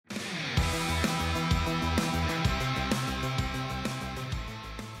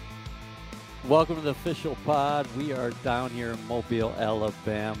Welcome to the official pod. We are down here in Mobile,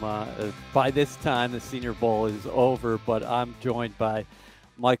 Alabama. By this time, the Senior Bowl is over, but I'm joined by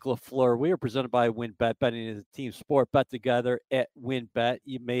Mike LaFleur. We are presented by WinBet. Betting is a team sport. Bet together at WinBet.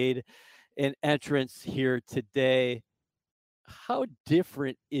 You made an entrance here today. How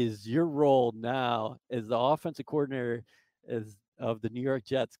different is your role now as the offensive coordinator of the New York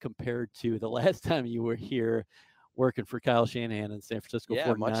Jets compared to the last time you were here working for Kyle Shanahan and San Francisco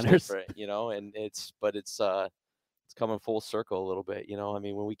Yeah, much 49ers? different, and it's coming full circle a little bit, I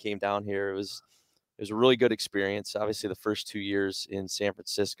mean, when we came down here, it was a really good experience. Obviously, the first 2 years in San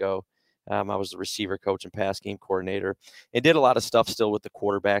Francisco, I was the receiver coach and pass game coordinator, and did a lot of stuff still with the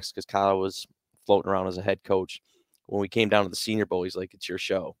quarterbacks because Kyle was floating around as a head coach. When we came down to the Senior Bowl, he's like, "It's your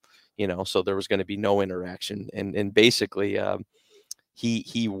show," so there was going to be no interaction, and basically,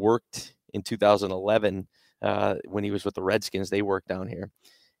 he worked in 2011 when he was with the Redskins. They worked down here,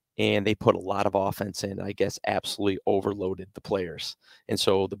 and they put a lot of offense in. I guess absolutely overloaded the players. And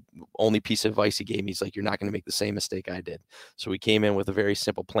so the only piece of advice he gave me is like, "You're not going to make the same mistake I did." So we came in with a very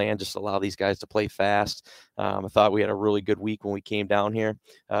simple plan, just allow these guys to play fast. I thought we had a really good week when we came down here.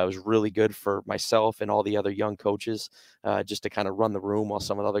 It was really good for myself and all the other young coaches just to kind of run the room while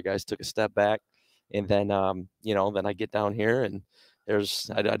some of the other guys took a step back. And then, then I get down here and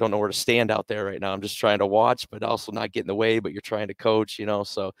I don't know where to stand out there right now. I'm just trying to watch, but also not get in the way, but you're trying to coach,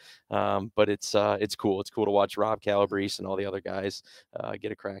 so, but it's cool. It's cool to watch Rob Calabrese and all the other guys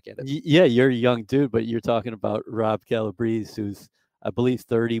get a crack at it. Yeah, you're a young dude, but you're talking about Rob Calabrese, who's, I believe,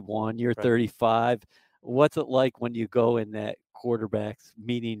 31. You're Right. 35. What's it like when you go in that quarterback's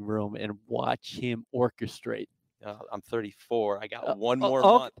meeting room and watch him orchestrate? I'm 34. I got one Oh, more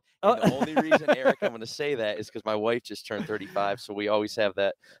oh, month. And the only reason, Eric, I'm going to say that is because my wife just turned 35. So we always have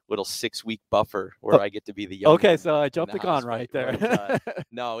that little 6-week buffer where I get to be the young okay, one so I in jumped the the gun house. right But there.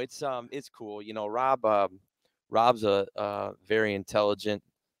 no, it's cool. Rob's a very intelligent,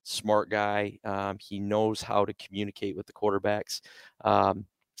 smart guy. He knows how to communicate with the quarterbacks.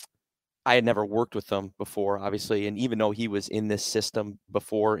 I had never worked with him before, obviously, and even though he was in this system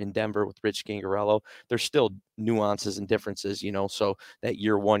before in Denver with Rich Gangarello, there's still nuances and differences, so that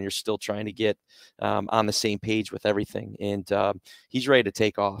year one, you're still trying to get on the same page with everything, and he's ready to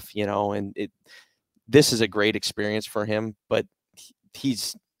take off, and this is a great experience for him, but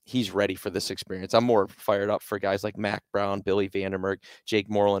he's ready for this experience. I'm more fired up for guys like Mac Brown, Billy Vandermerk, Jake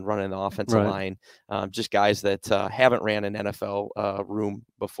Moreland running the offensive line, just guys that haven't ran an NFL room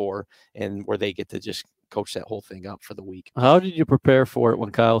before and where they get to just coach that whole thing up for the week. How did you prepare for it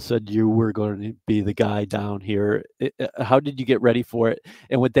when Kyle said you were going to be the guy down here? How did you get ready for it?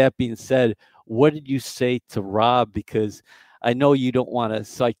 And with that being said, what did you say to Rob? Because I know you don't want to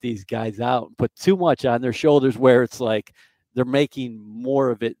psych these guys out and put too much on their shoulders where it's like they're making more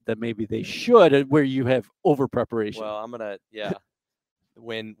of it than maybe they should, and where you have over preparation. Well,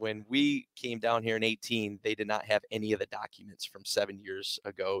 when we came down here in 18, they did not have any of the documents from 7 years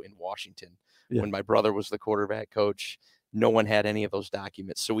ago in Washington. Yeah. When my brother was the quarterback coach, no one had any of those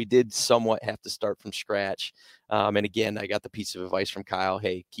documents. So we did somewhat have to start from scratch. And again, I got the piece of advice from Kyle,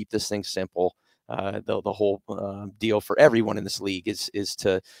 hey, keep this thing simple. The whole deal for everyone in this league is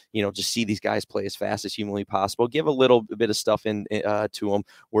to, just see these guys play as fast as humanly possible. Give a little bit of stuff in to them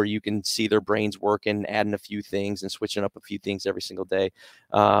where you can see their brains working, adding a few things and switching up a few things every single day.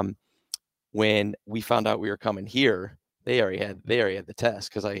 When we found out we were coming here, they already had the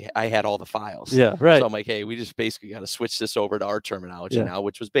test because I had all the files. Yeah, right. So I'm like, hey, we just basically got to switch this over to our terminology now,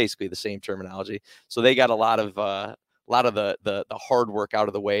 which was basically the same terminology. So they got a lot of the hard work out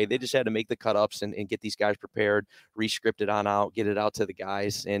of the way. They just had to make the cut-ups and get these guys prepared, re-script it on out, get it out to the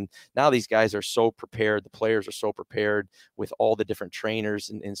guys. And now these guys are so prepared. The players are so prepared with all the different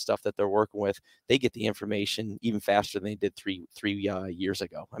trainers and stuff that they're working with. They get the information even faster than they did three years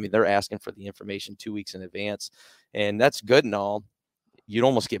ago. I mean, they're asking for the information 2 weeks in advance, and that's good and all. You'd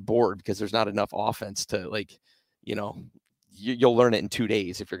almost get bored because there's not enough offense to you'll learn it in 2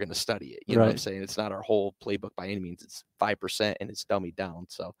 days if you're going to study it. You know what I'm saying? It's not our whole playbook by any means. It's 5% and it's dummied down.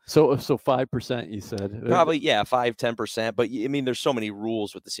 So 5% you said? Probably, yeah, 5-10%. But I mean, there's so many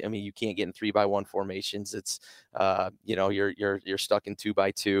rules with this. I mean, you can't get in 3x1 formations. It's you're stuck in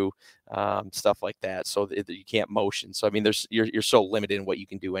 2x2, stuff like that. So you can't motion. So I mean, you're so limited in what you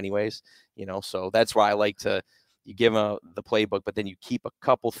can do anyways. So that's why I like to you give them the playbook, but then you keep a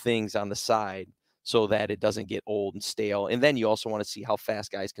couple things on the side so that it doesn't get old and stale. And then you also want to see how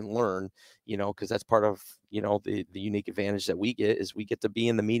fast guys can learn, because that's part of, the unique advantage that we get is we get to be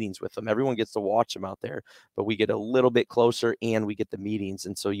in the meetings with them. Everyone gets to watch them out there, but we get a little bit closer and we get the meetings.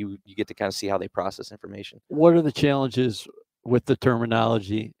 And so you get to kind of see how they process information. What are the challenges with the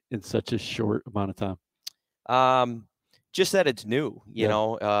terminology in such a short amount of time? Just that it's new, you Yeah.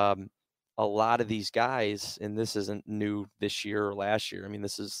 know. A lot of these guys, and this isn't new this year or last year. I mean,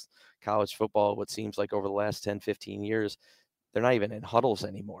 this is college football, what seems like over the last 10, 15 years, they're not even in huddles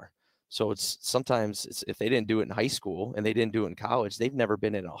anymore. So it's sometimes if they didn't do it in high school and they didn't do it in college, they've never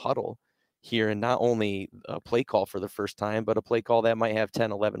been in a huddle here, and not only a play call for the first time, but a play call that might have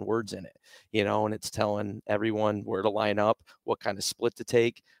 10, 11 words in it, you know, and it's telling everyone where to line up, what kind of split to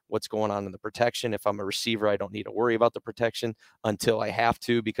take, what's going on in the protection. If I'm a receiver, I don't need to worry about the protection until I have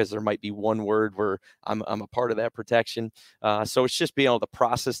to, because there might be one word where I'm a part of that protection. So it's just being able to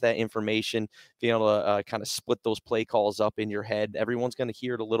process that information, being able to kind of split those play calls up in your head. Everyone's going to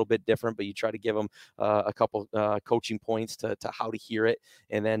hear it a little bit different, but you try to give them a couple coaching points to how to hear it.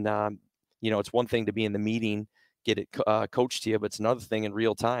 And then, you know, it's one thing to be in the meeting, get it coached to you, but it's another thing in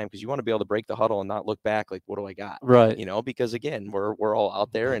real time, because you want to be able to break the huddle and not look back like, what do I got? Right. You know, because again, we're all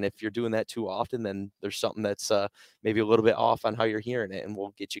out there, and if you're doing that too often, then there's something that's maybe a little bit off on how you're hearing it, and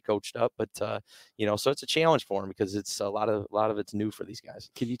we'll get you coached up. But you know, so it's a challenge for them, because it's a lot of it's new for these guys.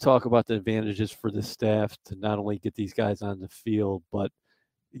 Can you talk about the advantages for the staff to not only get these guys on the field, but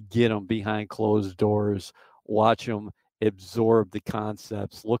get them behind closed doors, watch them absorb the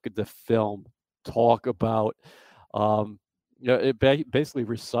concepts, look at the film, talk about, basically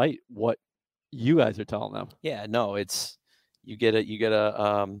recite what you guys are telling them? Yeah, no, it's you get a you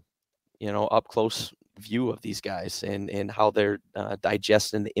know, up close view of these guys and how they're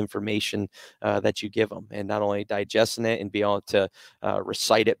digesting the information that you give them, and not only digesting it and be able to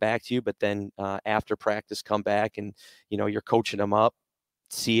recite it back to you, but then after practice come back and, you know, you're coaching them up,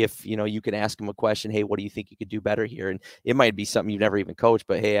 see if, you know, you can ask them a question. Hey, what do you think you could do better here? And it might be something you've never even coached,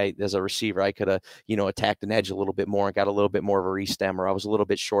 but hey, as a receiver, I could have, you know, attacked an edge a little bit more and got a little bit more of a restem, or I was a little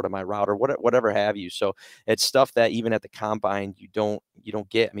bit short of my route, or whatever have you. So it's stuff that even at the combine you don't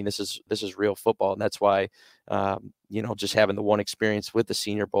get. I mean, this is real football, and that's why you know, just having the one experience with the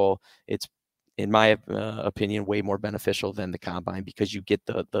Senior Bowl, it's, in my opinion, way more beneficial than the combine, because you get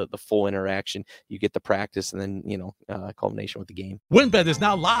the full interaction, you get the practice, and then, you know, culmination with the game. WynnBET is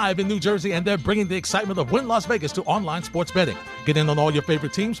now live in New Jersey, and they're bringing the excitement of Wynn Las Vegas to online sports betting. Get in on all your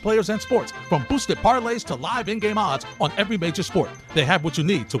favorite teams, players, and sports, from boosted parlays to live in-game odds on every major sport. They have what you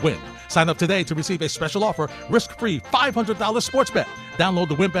need to win. Sign up today to receive a special offer, risk-free $500 sports bet. Download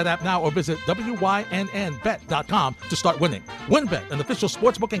the WynnBET app now or visit wynnbet.com to start winning. WynnBET, an official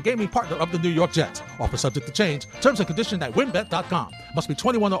sportsbook and gaming partner of the New York Jets. Offer subject to change. Terms and conditions at wynnbet.com. Must be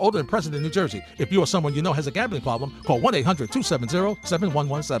 21 or older and present in New Jersey. If you or someone you know has a gambling problem, call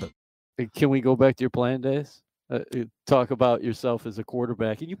 1-800-270-7117. Can we go back to your playing days? Talk about yourself as a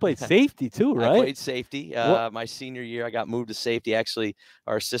quarterback. And you played safety too, right? I played safety. My senior year, I got moved to safety. Actually,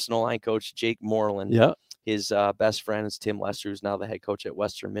 our assistant line coach, Jake Moreland, his best friend is Tim Lester, who's now the head coach at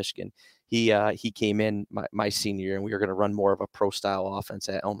Western Michigan. He came in my senior year, and we were going to run more of a pro-style offense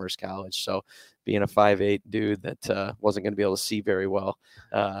at Elmhurst College. So being a 5'8" dude that wasn't going to be able to see very well,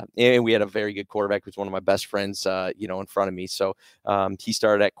 and we had a very good quarterback who's one of my best friends, you know, in front of me. So he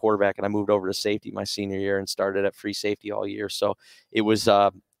started at quarterback, and I moved over to safety my senior year and started at free safety all year. So it was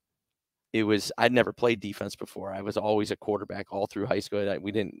I'd never played defense before. I was always a quarterback all through high school.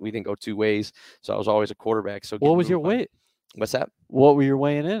 We didn't go two ways, so I was always a quarterback. So what was your weight? What's that? What were you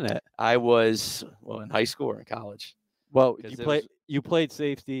weighing in at? I was, well, in high school or in college. Well, you played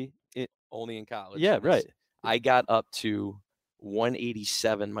safety only in college. Yeah, right. I got up to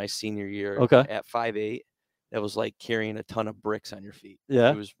 187 my senior year. Okay. At 5'8". That was like carrying a ton of bricks on your feet.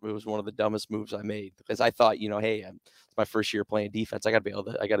 Yeah. It was one of the dumbest moves I made, because I thought, you know, hey, it's my first year playing defense. I got to be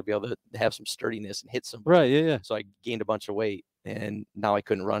able to have some sturdiness and hit some. Right. Yeah. So I gained a bunch of weight, and now I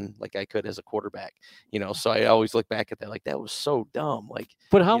couldn't run like I could as a quarterback, you know. So I always look back at that like, that was so dumb. Like,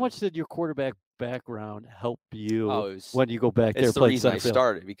 but how much did your quarterback background help you when you go back there? It's the reason I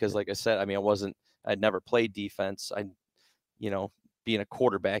started, because like I said, I mean, I'd never played defense. You know, being a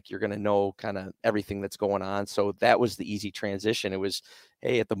quarterback, you're going to know kind of everything that's going on. So that was the easy transition. It was,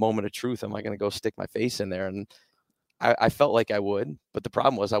 hey, at the moment of truth, am I going to go stick my face in there? And I felt like I would, but the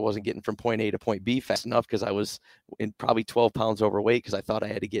problem was I wasn't getting from point A to point B fast enough, because I was in probably 12 pounds overweight, because I thought I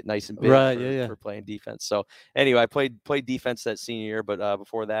had to get nice and big for playing defense. So anyway, I played defense that senior year, but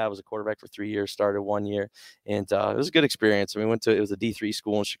before that I was a quarterback for 3 years, started 1 year, and it was a good experience. I mean, it was a D3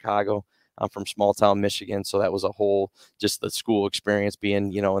 school in Chicago. I'm from small town Michigan, so that was just the school experience,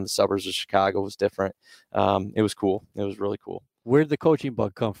 being, you know, in the suburbs of Chicago was different. It was cool. It was really cool. Where'd the coaching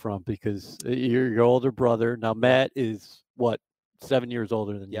bug come from? Because you're your older brother. Now, Matt is, what, 7 years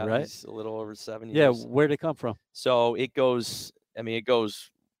older than you, right? He's a little over 7 years. Yeah, where'd it come from? So it goes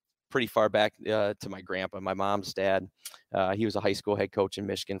pretty far back to my grandpa, my mom's dad. He was a high school head coach in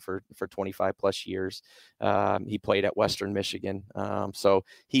Michigan for 25 plus years. He played at Western Michigan. So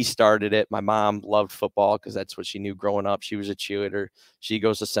he started it. My mom loved football because that's what she knew growing up. She was a cheerleader. She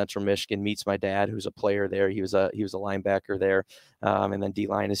goes to Central Michigan, meets my dad, who's a player there. He was a linebacker there. And then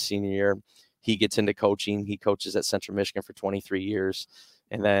D-line his senior year. He gets into coaching. He coaches at Central Michigan for 23 years.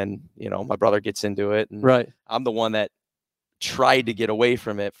 And then, my brother gets into it. And right. I'm the one that tried to get away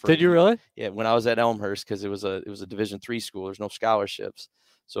from it. Did you really? Yeah, when I was at Elmhurst, because it was a Division III school. There's no scholarships.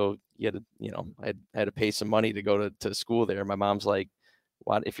 So you had to, I had to pay some money to go to school there. My mom's like,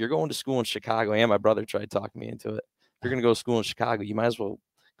 "What? If you're going to school in Chicago," and my brother tried talking me into it. If you're going to go to school in Chicago, you might as well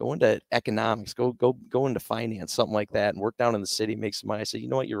go into economics, go into finance, something like that, and work down in the city, make some money. I said, "You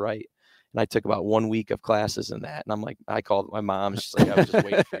know what? You're right." And I took about 1 week of classes in that. And I'm like, I called my mom. She's like, I was just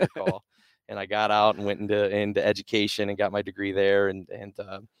waiting for your call. And I got out and went into education and got my degree there. And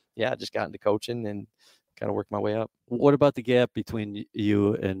yeah, just got into coaching and kind of worked my way up. What about the gap between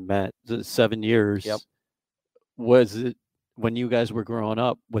you and Matt? The 7 years. Yep. Was it, when you guys were growing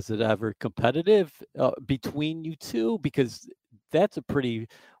up, was it ever competitive between you two? Because that's a pretty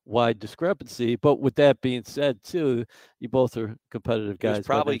wide discrepancy. But with that being said, too, you both are competitive guys. It was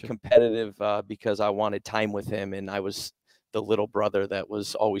probably competitive because I wanted time with him, and I was the little brother that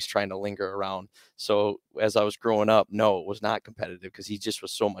was always trying to linger around. So as I was growing up, no, it was not competitive because he just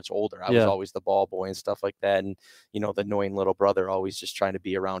was so much older. I was always the ball boy and stuff like that. And, the annoying little brother always just trying to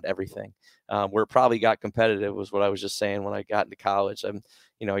be around everything. Where it probably got competitive was what I was just saying when I got into college.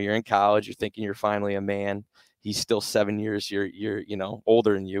 You're in college, you're thinking you're finally a man. He's still 7 years you're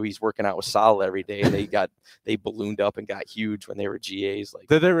older than you. He's working out with Sal every day. They ballooned up and got huge when they were GAs. Like,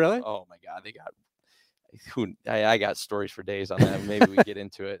 did they really? Oh my God, they got. I got stories for days on that. Maybe we get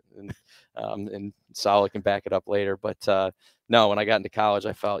into it, and Sal can back it up later. But no, when I got into college,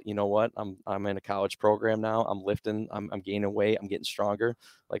 I felt, you know what? I'm in a college program now. I'm lifting. I'm gaining weight. I'm getting stronger.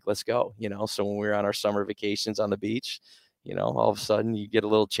 Like, let's go. So when we were on our summer vacations on the beach, all of a sudden you get a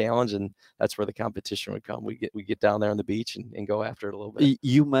little challenge, and that's where the competition would come. We get down there on the beach and go after it a little bit.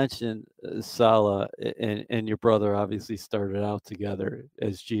 You mentioned Sala and your brother obviously started out together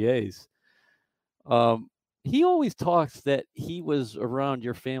as GAs. He always talks that he was around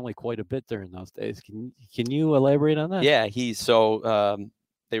your family quite a bit during those days. Can you elaborate on that? Yeah,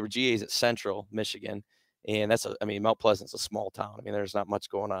 they were GAs at Central Michigan. And Mount Pleasant's a small town. There's not much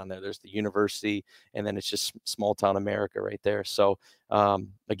going on there. There's the university, and then it's just small town America right there. So,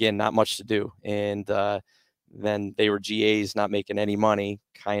 again, not much to do. And then they were GAs, not making any money,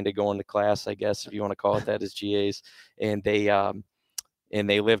 kind of going to class, I guess, if you want to call it that, as GAs. And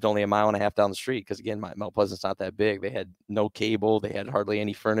they lived only a mile and a half down the street because, again, Mount Pleasant's not that big. They had no cable. They had hardly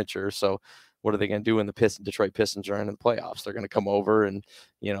any furniture. So what are they going to do when the Detroit Pistons are in the playoffs? They're going to come over and,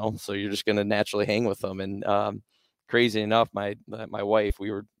 so you're just going to naturally hang with them. And crazy enough, my wife,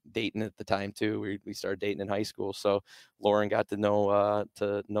 we were dating at the time too. We started dating in high school. So Lauren got to know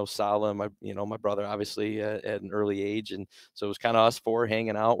Sala, my brother, obviously at an early age. And so it was kind of us four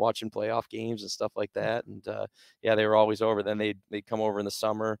hanging out, watching playoff games and stuff like that. And yeah, they were always over. Then they'd come over in the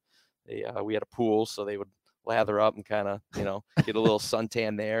summer. We had a pool, so they would lather up and kind of, get a little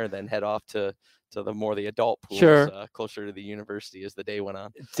suntan there, and then head off to the adult pools, closer to the university as the day went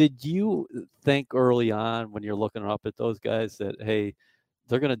on. Did you think early on when you're looking up at those guys that, hey,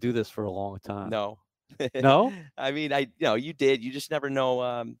 they're going to do this for a long time? No. No? You did. You just never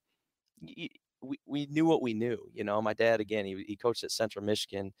know. We knew what we knew. My dad, again, he coached at Central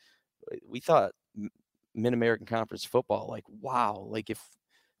Michigan. We thought Mid-American Conference football, like, wow, like if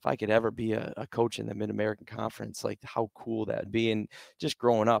I could ever be a coach in the Mid-American Conference, like how cool that'd be. And just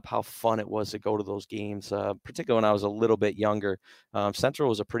growing up, how fun it was to go to those games, particularly when I was a little bit younger. Central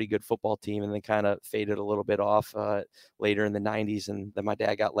was a pretty good football team, and then kind of faded a little bit off later in the 90s. And then my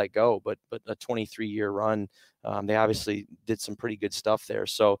dad got let go, but a 23-year run, they obviously did some pretty good stuff there.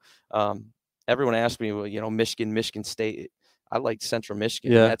 So everyone asked me, well, Michigan State. I liked Central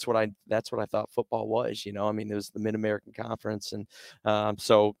Michigan. Yeah. That's what I thought football was. It was the Mid-American Conference, and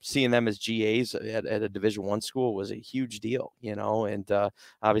so seeing them as GAs at a Division I school was a huge deal. And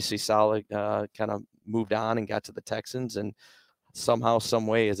obviously Sala kind of moved on and got to the Texans, and somehow, some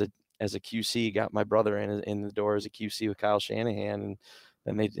way, as a QC, got my brother in the door as a QC with Kyle Shanahan, and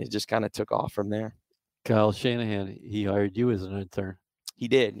then they just kind of took off from there. Kyle Shanahan, he hired you as an intern. He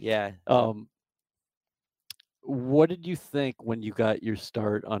did, yeah. What did you think when you got your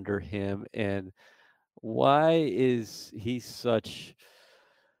start under him, and why is he such,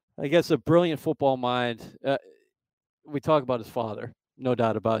 I guess, a brilliant football mind? We talk about his father, no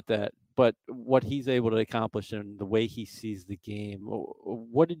doubt about that. but what he's able to accomplish and the way he sees the game.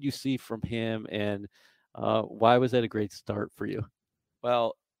 What did you see from him, and why was that a great start for you?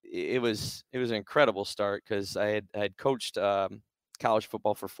 Well, it was an incredible start because I had coached college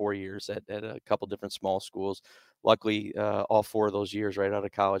football for 4 years at a couple different small schools. Luckily, all 4 of those years right out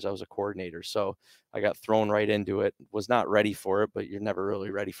of college, I was a coordinator. So I got thrown right into it. Was not ready for it, but you're never really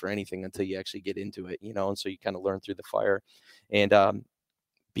ready for anything until you actually get into it, you know. And so you kind of learn through the fire. And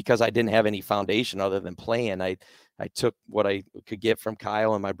because I didn't have any foundation other than playing, I took what I could get from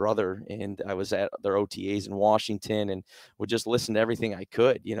Kyle and my brother, and I was at their OTAs in Washington and would just listen to everything I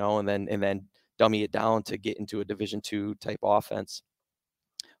could, you know, and then dummy it down to get into a Division II type offense.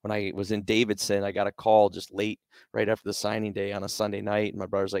 When I was in Davidson, I got a call just late, right after the signing day on a Sunday night, and my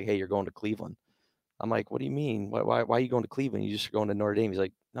brother's like, "Hey, you're going to Cleveland." I'm like, "What do you mean? Why are you going to Cleveland? You just going to Notre Dame?" He's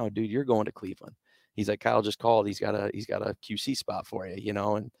like, "No, dude, you're going to Cleveland." He's like, "Kyle just called. He's got a QC spot for you, you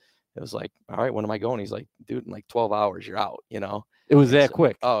know." And it was like, "All right, when am I going?" He's like, "Dude, in like 12 hours, you're out, you know." It was And that so,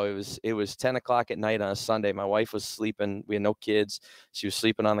 quick. oh, it was 10 o'clock at night on a Sunday. My wife was sleeping. We had no kids. She was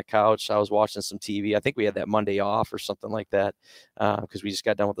sleeping on the couch. I was watching some TV. I think we had that Monday off or something like that because we just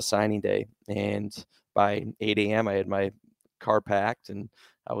got done with the signing day. And by 8 a.m., I had my car packed and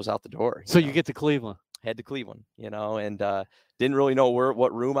I was out the door. So you get to Cleveland. Head to Cleveland, you know, and didn't really know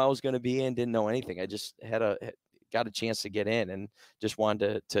what room I was going to be in. Didn't know anything. I just got a chance to get in and just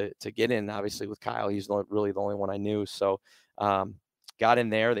wanted to get in. Obviously, with Kyle, he's really the only one I knew. So got in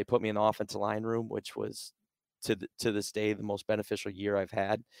there. They put me in the offensive line room, which was to this day the most beneficial year I've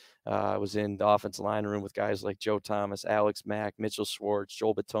had. I was in the offensive line room with guys like Joe Thomas, Alex Mack, Mitchell Schwartz,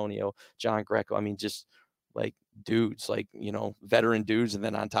 Joel Bitonio, John Greco. I mean, just like dudes, like, you know, veteran dudes. And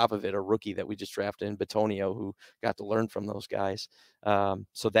then on top of it, a rookie that we just drafted in Bitonio, who got to learn from those guys.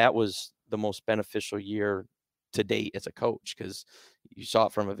 So that was the most beneficial year to date as a coach, because you saw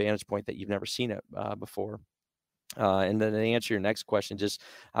it from a vantage point that you've never seen it before. And then to answer your next question, just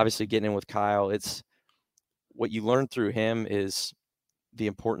obviously getting in with Kyle, it's what you learn through him is the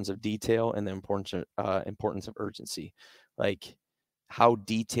importance of detail and the importance of urgency. Like, how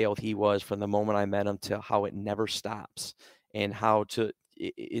detailed he was from the moment I met him to how it never stops, and how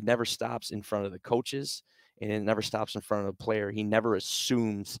it never stops in front of the coaches, and it never stops in front of the player. He never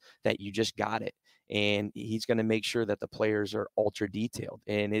assumes that you just got it. And he's going to make sure that the players are ultra detailed.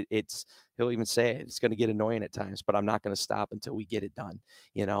 And he'll even say it's going to get annoying at times, but I'm not going to stop until we get it done,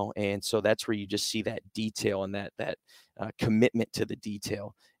 you know? And so that's where you just see that detail and that commitment to the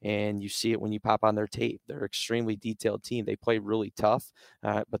detail. And you see it when you pop on their tape. They're an extremely detailed team. They play really tough,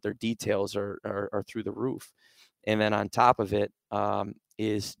 but their details are through the roof. And then on top of it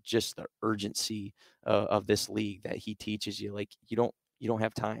is just the urgency of this league that he teaches you. Like, you don't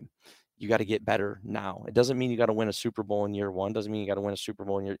have time. You got to get better now. It doesn't mean you got to win a Super Bowl in year one. Doesn't mean you got to win a Super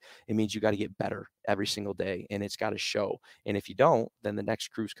Bowl it means you got to get better every single day, and it's got to show. And if you don't, then the next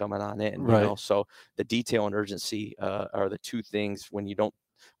crew's coming on in, Right. you know? So the detail and urgency are the two things when you're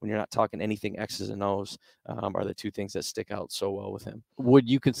not talking anything X's and O's, are the two things that stick out so well with him. Would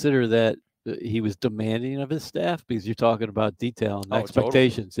you consider that he was demanding of his staff, because you're talking about detail and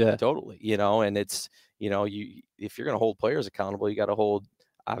expectations? Totally. Yeah, Totally. You know, and it's, you know, if you're going to hold players accountable, you got to hold,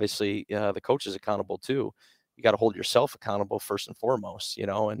 obviously, the coaches accountable too. You got to hold yourself accountable first and foremost, you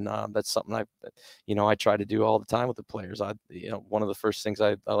know, and that's something I try to do all the time with the players. One of the first things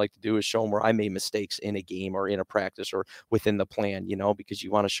I like to do is show them where I made mistakes in a game or in a practice or within the plan, you know, because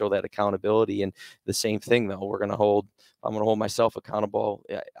you want to show that accountability. And the same thing, though, I'm going to hold myself accountable.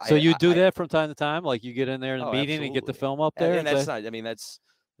 So you do that from time to time, like you get in there in the meeting absolutely. and get the film up there. And that's not, I mean,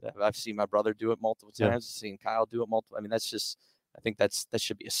 I've seen my brother do it multiple times. Yeah. I've seen Kyle do it multiple. I mean, I think that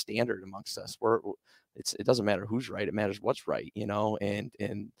should be a standard amongst us. It doesn't matter who's right. It matters what's right, you know, and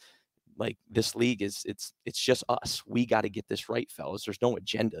like, this league it's just us. We got to get this right, fellas. There's no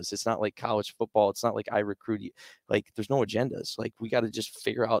agendas. It's not like college football. It's not like I recruit you. Like, there's no agendas. Like, we got to just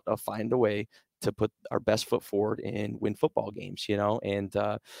figure out, find a way to put our best foot forward and win football games, you know?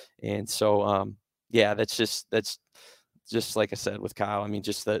 And so, yeah, that's just like I said with Kyle. I mean,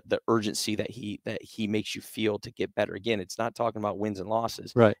 just the urgency that he makes you feel to get better. Again, it's not talking about wins and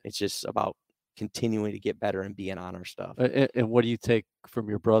losses. Right. It's just about continuing to get better and being on our stuff. And what do you take from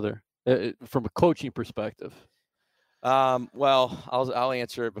your brother from a coaching perspective? Well, I'll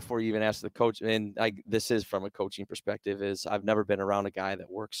answer it before you even ask the coach. And this is from a coaching perspective, is I've never been around a guy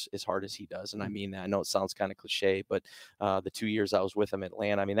that works as hard as he does. And I mean that. I know it sounds kind of cliche, but the 2 years I was with him at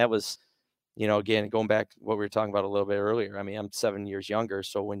Atlanta, I mean, that was, you know, again, going back to what we were talking about a little bit earlier. I mean, I'm 7 years younger.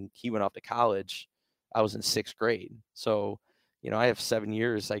 So when he went off to college, I was in 6th grade. So, you know, I have 7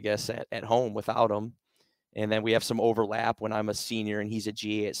 years, I guess, at home without him. And then we have some overlap when I'm a senior and he's a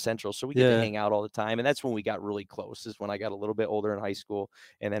GA at Central. So we get to hang out all the time. And that's when we got really close, is when I got a little bit older in high school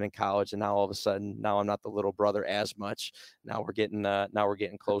and then in college. And now all of a sudden, now I'm not the little brother as much. Now we're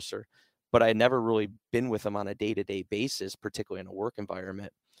getting closer. But I had never really been with him on a day-to-day basis, particularly in a work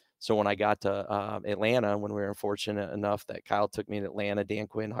environment. So when I got to Atlanta, when we were fortunate enough that Kyle took me to Atlanta, Dan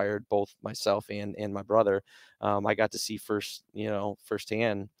Quinn hired both myself and my brother. I got to see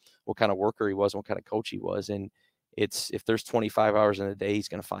firsthand what kind of worker he was and what kind of coach he was. And if there's 25 hours in a day, he's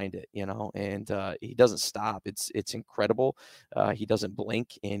going to find it, and he doesn't stop. It's incredible. He doesn't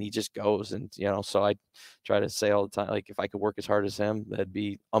blink and he just goes. And, so I try to say all the time, like, if I could work as hard as him, that'd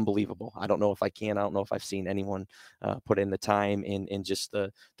be unbelievable. I don't know if I can. I don't know if I've seen anyone put in the time and just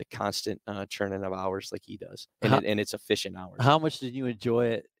the constant churning of hours like he does. And it's efficient hours. How much did you enjoy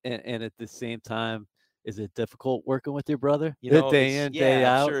it? And at the same time, is it difficult working with your brother? Day in, day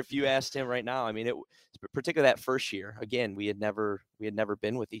out? I'm sure if you asked him right now, I mean, particularly that first year, again, we had never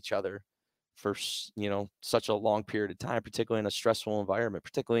been with each other for, such a long period of time, particularly in a stressful environment,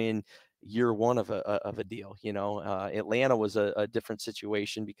 particularly in year one of a deal. Atlanta was a different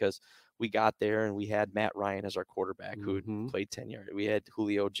situation because we got there and we had Matt Ryan as our quarterback who had played 10 years. We had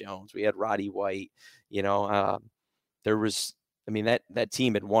Julio Jones, we had Roddy White, there was, that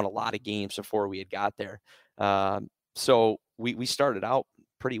team had won a lot of games before we had got there. So we started out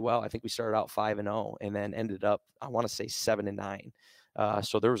pretty well. I think we started out 5-0 and then ended up, I want to say 7-9.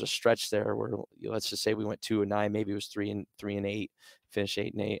 So there was a stretch there where, let's just say we went 2-9, maybe it was 3-8, finished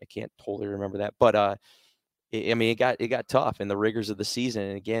 8-8. I can't totally remember that, but it got tough in the rigors of the season.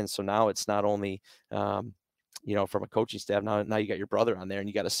 And again, so now it's not only, from a coaching staff, now you got your brother on there and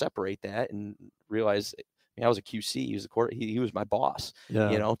you got to separate that and realize, I was a QC. He was he was my boss,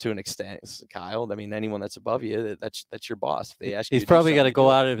 to an extent. Kyle, anyone that's above you, that's your boss. If they ask he's probably got to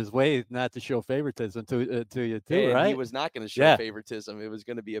go out of his way not to show favoritism to you too, and right? He was not going to show favoritism. It was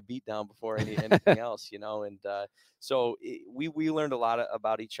going to be a beatdown before anything else, And so we learned a lot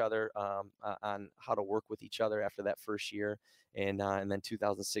about each other on how to work with each other after that first year. And then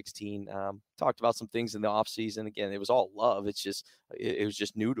 2016, talked about some things in the offseason. Again, it was all love. It was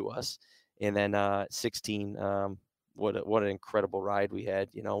just new to us. And then 16, what an incredible ride we had,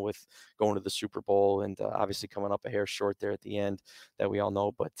 with going to the Super Bowl and obviously coming up a hair short there at the end that we all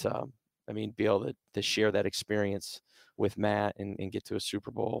know. But, be able to share that experience with Matt and get to a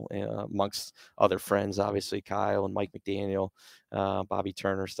Super Bowl amongst other friends, obviously Kyle and Mike McDaniel, Bobby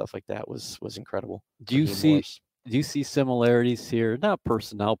Turner, stuff like that was incredible. Do you see similarities here, not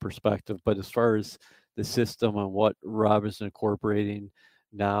personnel perspective, but as far as the system and what Rob is incorporating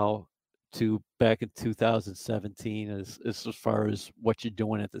now to back in 2017 as far as what you're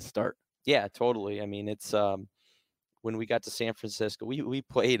doing at the start? Yeah, totally. It's when we got to San Francisco, we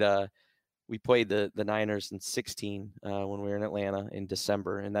played the Niners in 16 when we were in Atlanta in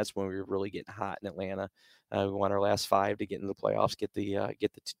December, and that's when we were really getting hot in Atlanta. We won our last 5 to get into the playoffs, get the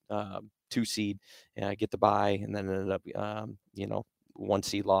 2 seed, get the bye, and then ended up 1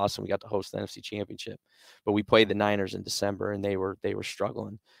 seed loss, and we got to host the NFC Championship. But we played the Niners in December, and they were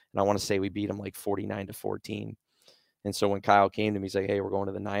struggling. And I want to say we beat them like 49-14. And so when Kyle came to me, he's like, "Hey, we're going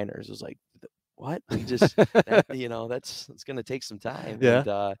to the Niners." I was like, "What?" We just, it's going to take some time.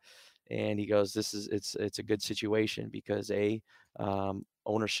 Yeah. And he goes, it's a good situation because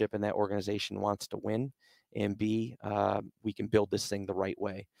ownership in that organization wants to win, and B, we can build this thing the right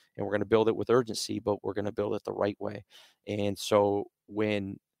way. And we're going to build it with urgency, but we're going to build it the right way. And so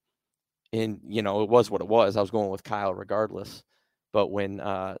it was what it was. I was going with Kyle regardless. But when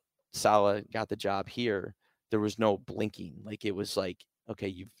Saleh got the job here, there was no blinking. Like, it was like, okay,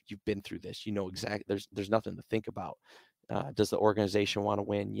 you've been through this. Exactly. There's nothing to think about. Does the organization want to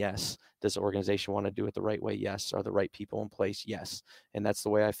win? Yes. Does the organization want to do it the right way? Yes. Are the right people in place? Yes. And that's the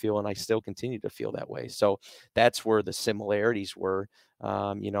way I feel, and I still continue to feel that way. So that's where the similarities were.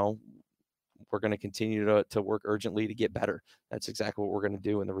 We're going to continue to work urgently to get better. That's exactly what we're going to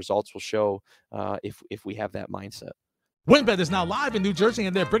do, and the results will show if we have that mindset. WynnBET is now live in New Jersey,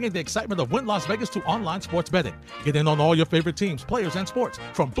 and they're bringing the excitement of Wynn Las Vegas to online sports betting. Get in on all your favorite teams, players, and sports,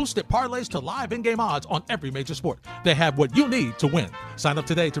 from boosted parlays to live in-game odds on every major sport. They have what you need to win. Sign up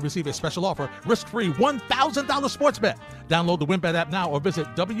today to receive a special offer, risk-free $1,000 sports bet. Download the WynnBET app now or visit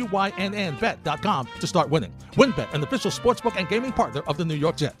wynnbet.com to start winning. WynnBET, an official sportsbook and gaming partner of the New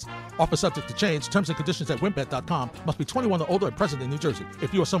York Jets. Offer subject to change. Terms and conditions at wynnbet.com. Must be 21 or older and present in New Jersey.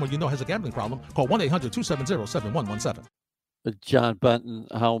 If you or someone you know has a gambling problem, call 1-800-270-7117. John Benton,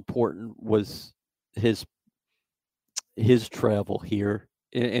 how important was his travel here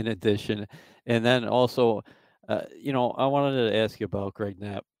in addition? And then also, I wanted to ask you about Greg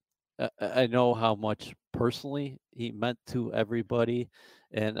Knapp. I know how much personally he meant to everybody,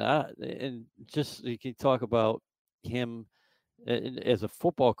 and just you can talk about him as a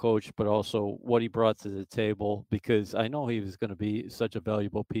football coach, but also what he brought to the table, because I know he was going to be such a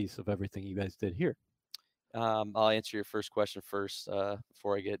valuable piece of everything you guys did here. I'll answer your first question first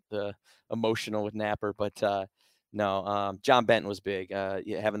before I get emotional with Napper. But no, John Benton was big.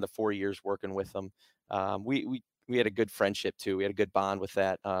 Yeah, having the 4 years working with him, we had a good friendship too. We had a good bond with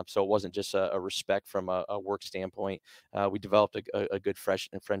that. So it wasn't just a respect from a work standpoint. We developed a good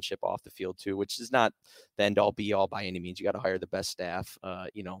friendship off the field too, which is not the end all be all by any means. You got to hire the best staff,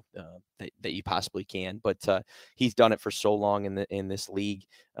 that you possibly can. But he's done it for so long in this league.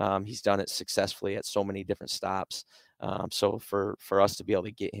 He's done it successfully at so many different stops. So for us to be able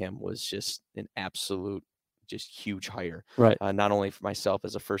to get him was just an absolute, just huge hire. Right. Not only for myself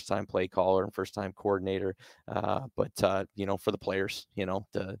as a first-time play caller and first-time coordinator, but for the players,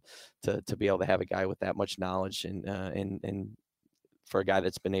 to be able to have a guy with that much knowledge and for a guy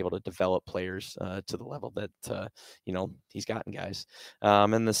that's been able to develop players to the level that he's gotten guys.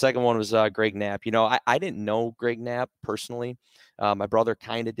 And the second one was Greg Knapp. I didn't know Greg Knapp personally. My brother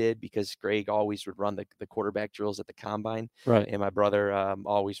kind of did, because Greg always would run the quarterback drills at the combine, Right. and my brother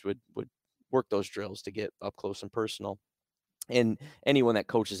always would work those drills to get up close and personal. And anyone that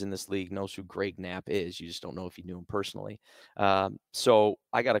coaches in this league knows who Greg Knapp is. You just don't know if you knew him personally. So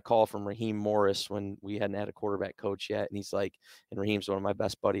I got a call from Raheem Morris when we hadn't had a quarterback coach yet. And he's like, and Raheem's one of my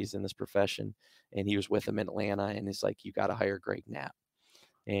best buddies in this profession. And he was with him in Atlanta. And he's like, you got to hire Greg Knapp.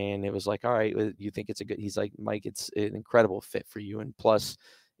 And it was like, all right, you think it's he's like, Mike, it's an incredible fit for you. And plus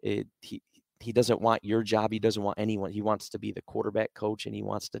he doesn't want your job. He doesn't want anyone. He wants to be the quarterback coach, and he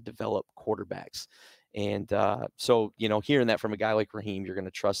wants to develop quarterbacks. And so, hearing that from a guy like Raheem, you're going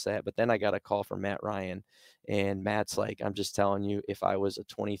to trust that. But then I got a call from Matt Ryan, and Matt's like, I'm just telling you, if I was a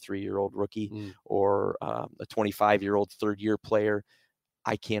 23-year-old rookie or a 25-year-old third-year player,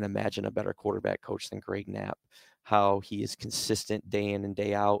 I can't imagine a better quarterback coach than Greg Knapp. How he is consistent day in and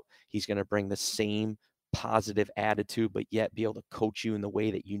day out. He's going to bring the same positive attitude, but yet be able to coach you in the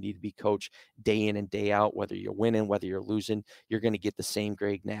way that you need to be coached day in and day out. Whether you're winning, whether you're losing, you're going to get the same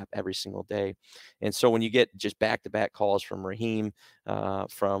Greg Knapp every single day. And so when you get just back-to-back calls from Raheem,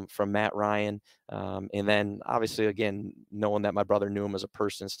 from Matt Ryan, and then obviously again knowing that my brother knew him as a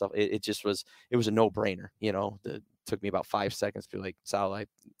person and stuff, it was a no-brainer. It took me about 5 seconds to be like, Sal, I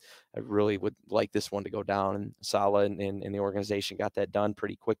really would like this one to go down. And Sala and the organization got that done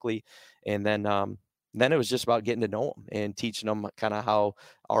pretty quickly. And then it was just about getting to know him and teaching him kind of how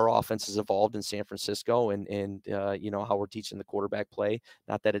our offense has evolved in San Francisco and how we're teaching the quarterback play.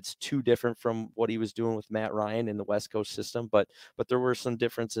 Not that it's too different from what he was doing with Matt Ryan in the West Coast system, but there were some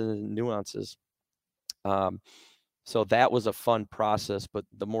differences and nuances. So that was a fun process, but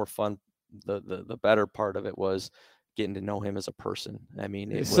the more fun, the better part of it was getting to know him as a person. I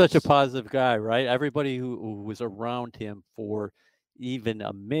mean, He's such a positive guy, right? Everybody who was around him for even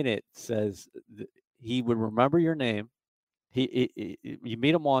a minute says he would remember your name. You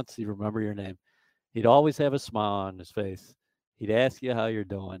meet him once, he'd remember your name. He'd always have a smile on his face. He'd ask you how you're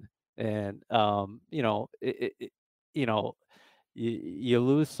doing, and you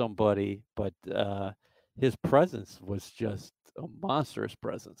lose somebody, but his presence was just a monstrous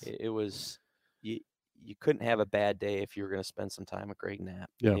presence. It was you couldn't have a bad day if you were going to spend some time with Greg Knapp.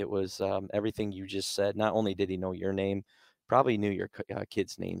 Yeah. It was everything you just said. Not only did he know your name, probably knew your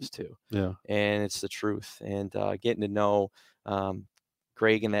kids' names too. Yeah. And it's the truth. And getting to know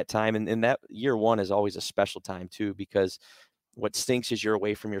Greg in that time, and that year one is always a special time too, because what stinks is you're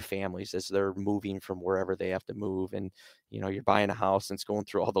away from your families as they're moving from wherever they have to move. And, you're buying a house and it's going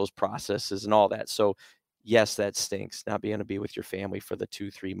through all those processes and all that. So yes, that stinks, not being able to be with your family for the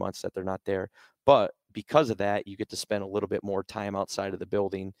 2-3 months that they're not there. But because of that, you get to spend a little bit more time outside of the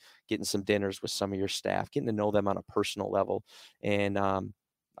building, getting some dinners with some of your staff, getting to know them on a personal level. And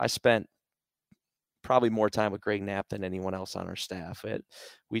I spent probably more time with Greg Knapp than anyone else on our staff.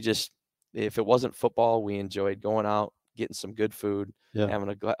 If it wasn't football, we enjoyed going out, getting some good food,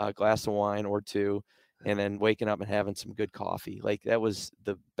 having a glass of wine or two, and then waking up and having some good coffee. Like, that was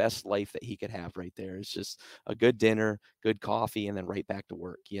the best life that he could have right there. It's just a good dinner, good coffee, and then right back to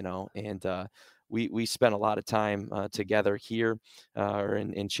work, and we spent a lot of time together here or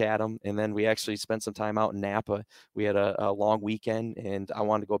in Chatham. And then we actually spent some time out in Napa. We had a long weekend, and I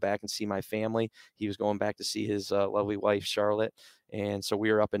wanted to go back and see my family. He was going back to see his lovely wife, Charlotte. And so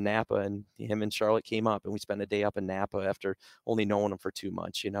we were up in Napa, and him and Charlotte came up, and we spent a day up in Napa after only knowing him for 2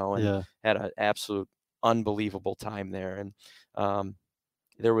 months, and had an absolute unbelievable time there. And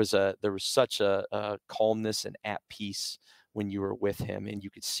there was such a calmness and at peace when you were with him, and you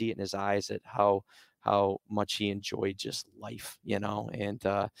could see it in his eyes at how much he enjoyed just life, and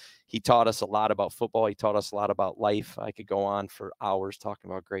he taught us a lot about football. He taught us a lot about life. I could go on for hours talking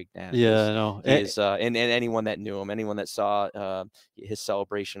about Greg Knapp. Yeah, I know. He is, and anyone that knew him, anyone that saw his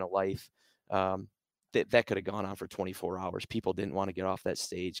celebration of life, that could have gone on for 24 hours. People didn't want to get off that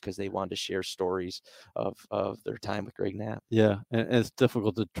stage because they wanted to share stories of their time with Greg Knapp. Yeah, and it's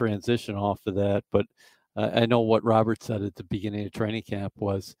difficult to transition off of that, but I know what Robert said at the beginning of training camp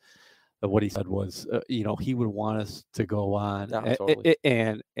was, what he said was, he would want us to go on totally.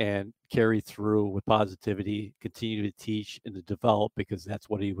 and carry through with positivity, continue to teach and to develop, because that's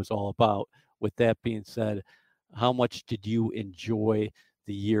what he was all about. With that being said, how much did you enjoy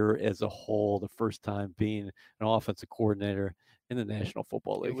the year as a whole, the first time being an offensive coordinator in the National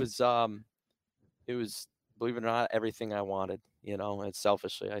Football League? It was, believe it or not, everything I wanted, and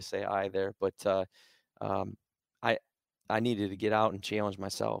selfishly I say I there, but I needed to get out and challenge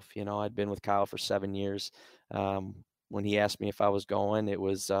myself. I'd been with Kyle for 7 years. When he asked me if I was going, it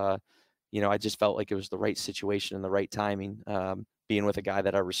was, I just felt like it was the right situation and the right timing. Being with a guy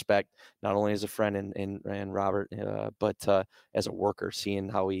that I respect, not only as a friend and Robert, but as a worker, seeing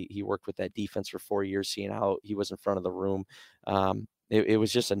how he worked with that defense for 4 years, seeing how he was in front of the room. It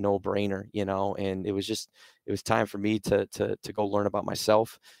was just a no-brainer, and it was time for me to go learn about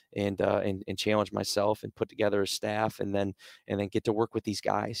myself and challenge myself and put together a staff and then get to work with these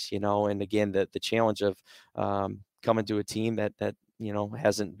guys, and again, the challenge of coming to a team that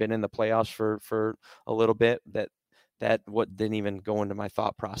hasn't been in the playoffs for a little bit, that what didn't even go into my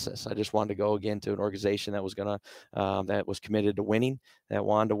thought process. I just wanted to go again to an organization that was that was committed to winning, that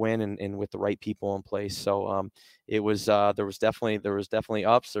wanted to win, and with the right people in place. So it was there was definitely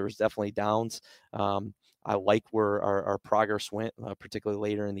ups, there was definitely downs. I like where our progress went, particularly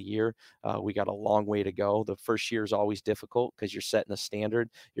later in the year. We got a long way to go. The first year is always difficult because you're setting a standard,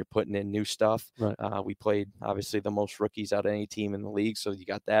 you're putting in new stuff. Right. We played obviously the most rookies out of any team in the league, so you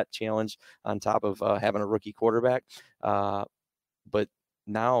got that challenge on top of having a rookie quarterback. But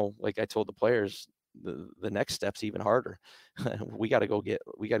now, like I told the players, the next step's even harder. we got to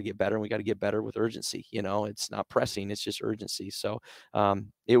get better, and we got to get better with urgency. It's not pressing, it's just urgency. So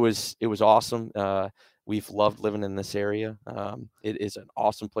it was awesome. We've loved living in this area. It is an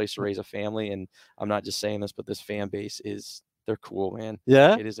awesome place to raise a family. And I'm not just saying this, but this fan base they're cool, man.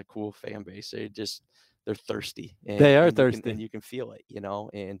 Yeah. It is a cool fan base. They're thirsty. And, they are and thirsty. and you can feel it,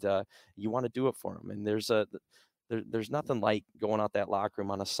 and you want to do it for them. And there's nothing like going out that locker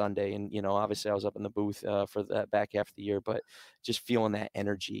room on a Sunday. And, obviously I was up in the booth for that back half of the year, but just feeling that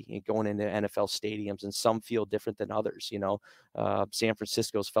energy and going into NFL stadiums, and some feel different than others. San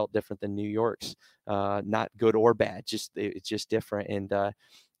Francisco's felt different than New York's, not good or bad. It's just different. And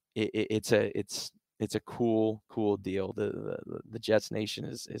it's a cool deal. The Jets Nation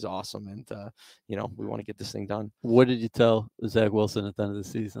is awesome. And, we want to get this thing done. What did you tell Zach Wilson at the end of the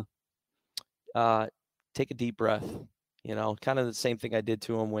season? Take a deep breath, kind of the same thing I did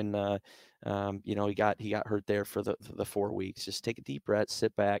to him when, he got hurt there for the 4 weeks. Just take a deep breath,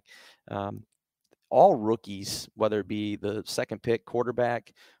 sit back. All rookies, whether it be the second pick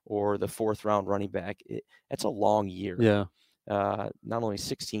quarterback or the 4th round running back, that's a long year. Yeah. Not only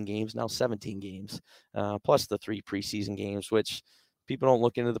 16 games, now 17 games, plus the 3 preseason games, which people don't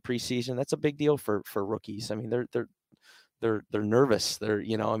look into the preseason. That's a big deal for rookies. I mean, they're nervous.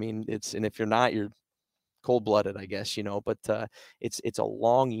 And if you're not, you're cold-blooded, I guess, but it's a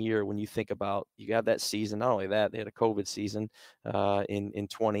long year when you think about, you have that season. Not only that, they had a COVID season in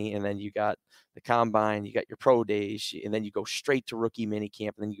 20, and then you got the combine, you got your pro days, and then you go straight to rookie mini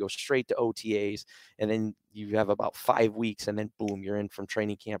camp, and then you go straight to OTAs, and then you have about 5 weeks, and then boom, you're in from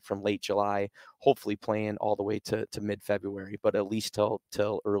training camp from late July, hopefully playing all the way to mid-February, but at least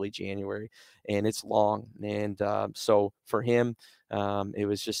till early January. And it's long. And so for him, it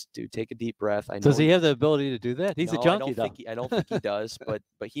was just, dude, take a deep breath. Does he have the ability to do that? He's a junkie, I don't think he does, but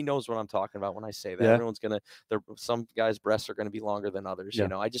he knows what I'm talking about when I say that. Yeah. Everyone's some guys' breasts are gonna be longer than others.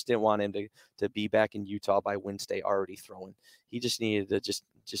 Yeah. I just didn't want him to be back in Utah by Wednesday already throwing. He just needed to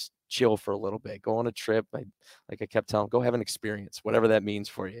just chill for a little bit, go on a trip. Like I kept telling him, go have an experience, whatever that means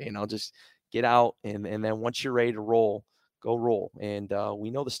for you. Just get out, and then once you're ready to roll, go roll. And we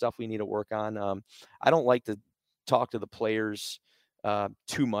know the stuff we need to work on. I don't like to talk to the players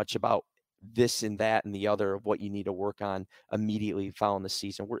too much about this and that and the other of what you need to work on immediately following the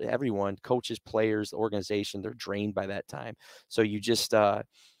season. Everyone, coaches, players, the organization, they're drained by that time. So you just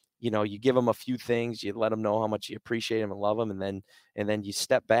you give them a few things, you let them know how much you appreciate them and love them, and then you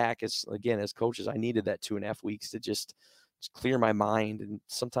step back. As coaches, I needed that 2.5 weeks to just clear my mind. And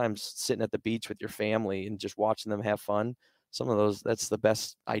sometimes sitting at the beach with your family and just watching them have fun, that's the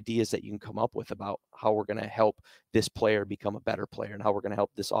best ideas that you can come up with about how we're going to help this player become a better player and how we're going to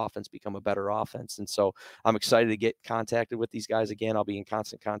help this offense become a better offense. And so I'm excited to get contacted with these guys again. I'll be in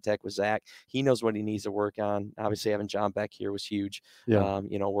constant contact with Zach. He knows what he needs to work on. Obviously having John Beck here was huge,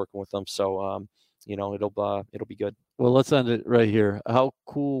 working with them. So, it'll be good. Well, let's end it right here. How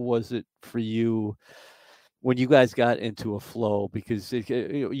cool was it for you when you guys got into a flow? Because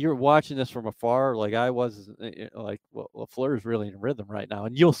you're watching this from afar, like I was. Well, LaFleur is really in rhythm right now,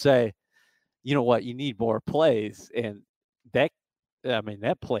 and you'll say, you know what, you need more plays, and that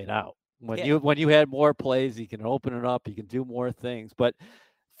played out when you had more plays. You can open it up, you can do more things. But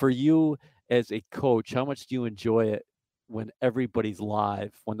for you as a coach, how much do you enjoy it when everybody's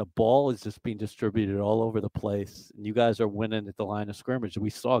live, when the ball is just being distributed all over the place, and you guys are winning at the line of scrimmage? We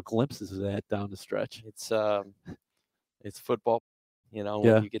saw glimpses of that down the stretch. It's football,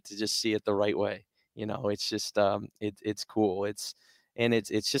 when you get to just see it the right way. It's just it's cool. It's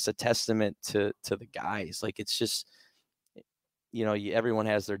just a testament to the guys. Like, it's just, everyone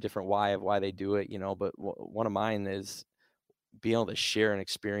has their different why they do it, but one of mine is being able to share an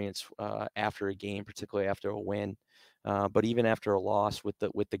experience after a game, particularly after a win. But even after a loss, with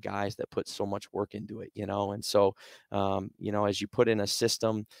the guys that put so much work into it, and so, as you put in a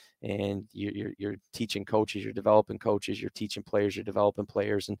system and you're teaching coaches, you're developing coaches, you're teaching players, you're developing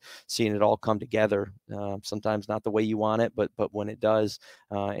players, and seeing it all come together, sometimes not the way you want it, but when it does,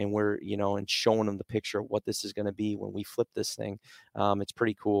 and we're, and showing them the picture of what this is going to be when we flip this thing, it's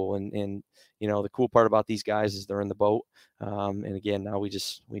pretty cool. And the cool part about these guys is they're in the boat. And again, now we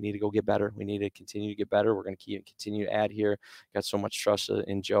need to go get better. We need to continue to get better. We're going to continue to add here. Got so much trust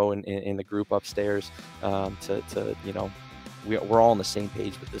in Joe and in the group upstairs, we're all on the same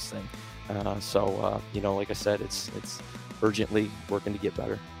page with this thing. Like I said, it's urgently working to get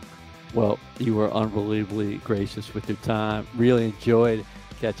better. Well, you were unbelievably gracious with your time. Really enjoyed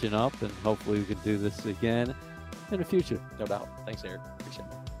catching up, and hopefully we can do this again in the future. No doubt. Thanks, Eric. Appreciate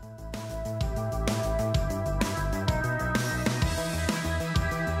it.